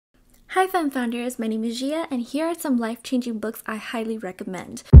Hi Femme Founders, my name is Gia and here are some life-changing books I highly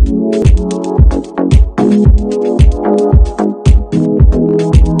recommend.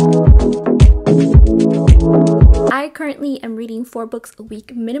 I currently am reading 4 books a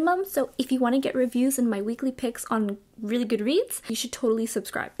week minimum, so if you want to get reviews and my weekly picks on really good reads, you should totally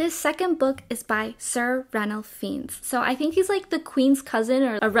subscribe. This second book is by Sir Ranulph Fiennes. So I think he's like the Queen's cousin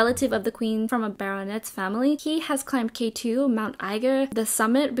or a relative of the Queen from a baronet's family. He has climbed K2, Mount Eiger, the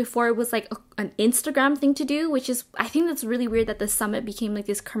summit, before it was like an Instagram thing to do, which is, I think that's really weird that the summit became like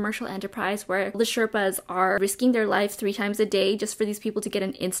this commercial enterprise where the Sherpas are risking their life 3 times a day just for these people to get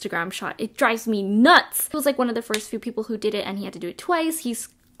an Instagram shot. It drives me nuts. He was like one of the first few people who did it and he had to do it twice. He's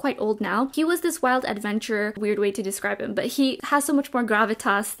quite old now. He was this wild adventurer, weird way to describe him, but he has so much more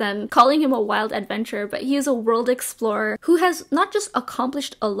gravitas than calling him a wild adventurer, but he is a world explorer who has not just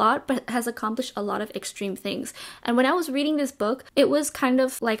accomplished a lot, but has accomplished a lot of extreme things. And when I was reading this book, it was kind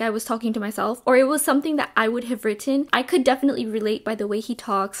of like I was talking to myself, or it was something that I would have written. I could definitely relate by the way he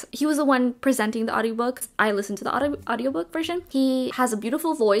talks. He was the one presenting the audiobook. I listened to the audiobook version. He has a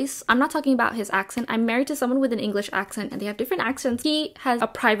beautiful voice. I'm not talking about his accent. I'm married to someone with an English accent and they have different accents. He has a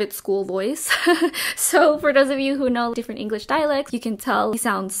private school voice. So for those of you who know different English dialects, you can tell he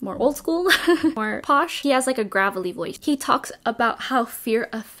sounds more old school, more posh. He has like a gravelly voice. He talks about how fear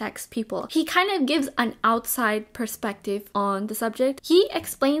affects people. He kind of gives an outside perspective on the subject. He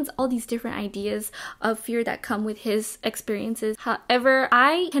explains all these different ideas of fear that come with his experiences. However,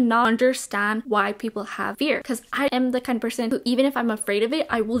 I cannot understand why people have fear because I am the kind of person who, even if I'm afraid of it,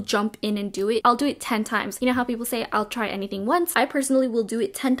 I will jump in and do it. I'll do it 10 times. You know how people say I'll try anything once? I personally will do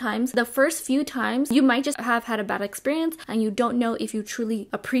it 10 times. The first few times you might just have had a bad experience and you don't know if you truly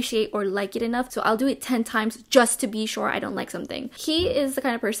appreciate or like it enough, so I'll do it 10 times just to be sure I don't like something. He is the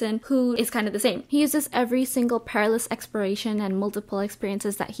kind of person who is kind of the same. He uses every single perilous exploration and multiple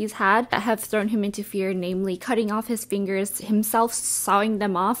experiences that he's had that have thrown him into fear, namely cutting off his fingers, himself sawing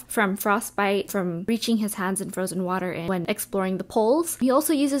them off from frostbite, from reaching his hands in frozen water, and when exploring the poles. He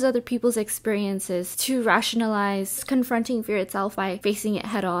also uses other people's experiences to rationalize confronting fear itself by facing it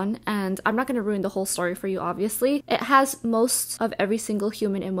head on, and I'm not going to ruin the whole story for you, obviously. It has most of every single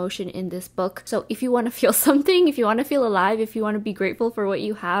human emotion in this book, so if you want to feel something, if you want to feel alive, if you want to be grateful for what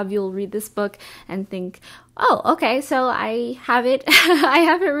you have, you'll read this book and think, oh, okay, so I have it. I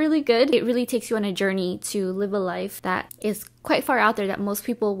have it really good. It really takes you on a journey to live a life that is quite far out there that most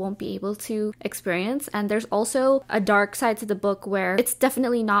people won't be able to experience. And there's also a dark side to the book where it's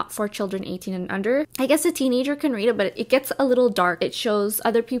definitely not for children 18 and under. I guess a teenager can read it, but it gets a little dark. It shows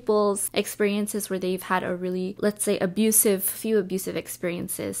other people's experiences where they've had a really, let's say, few abusive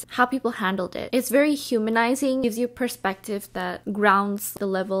experiences, how people handled it. It's very humanizing, gives you perspective that grounds the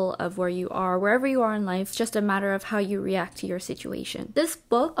level of where you are, wherever you are in life, just a matter of how you react to your situation. This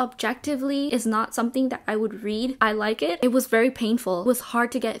book objectively is not something that I would read. I like it. It was very painful. It was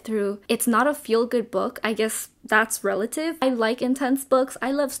hard to get through. It's not a feel-good book. I guess that's relative. I like intense books.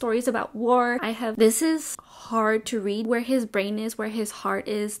 I love stories about war. This is hard to read. Where his brain is, where his heart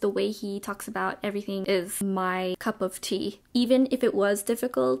is, the way he talks about everything is my cup of tea. Even if it was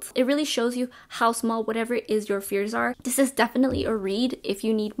difficult, it really shows you how small whatever it is your fears are. This is definitely a read if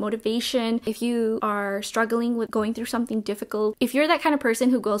you need motivation, if you are struggling with going through something difficult. If you're that kind of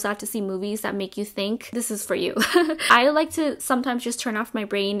person who goes out to see movies that make you think, this is for you. I like to sometimes just turn off my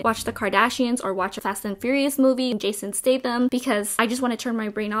brain, watch the Kardashians or watch a Fast and Furious movie and Jason Statham, because I just want to turn my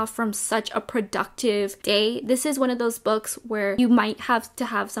brain off from such a productive day. This is one of those books where you might have to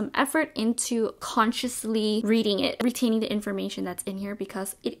have some effort into consciously reading it, retaining the information that's in here,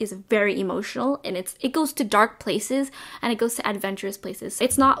 because it is very emotional and it goes to dark places and it goes to adventurous places.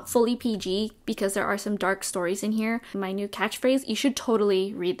 It's not fully PG because there are some dark stories in here. My new catchphrase, you should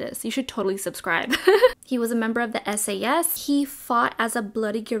totally read this. You should totally subscribe. He was a member of the SAS. He fought as a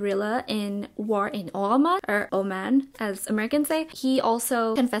bloody guerrilla in war in Oman, or Oman as Americans say. He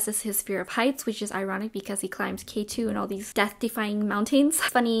also confesses his fear of heights, which is ironic because he climbs K2 and all these death-defying mountains.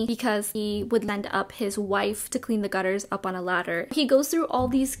 Funny because he would lend up his wife to clean the gutters up on a ladder. He goes through all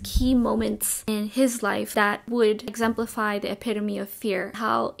these key moments in his life that would exemplify the epitome of fear,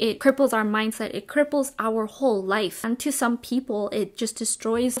 how it cripples our mindset, it cripples our whole life, and to some people it just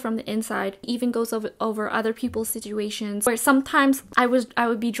destroys from the inside. It even goes over other people's situations where sometimes I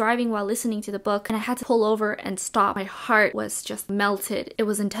would be driving while listening to the book and I had to pull over and stop. My heart was just melted. It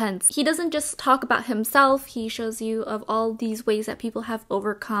was intense. He doesn't just talk about himself, he shows you of all these ways that people have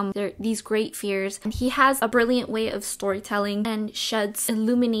overcome these great fears, and he has a brilliant way of storytelling and sheds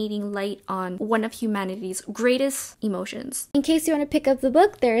illuminating light on one of humanity's greatest emotions. In case you want to pick up the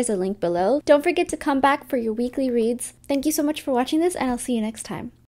book, there is a link below. Don't forget to come back for your weekly reads. Thank you so much for watching this, and I'll see you next time.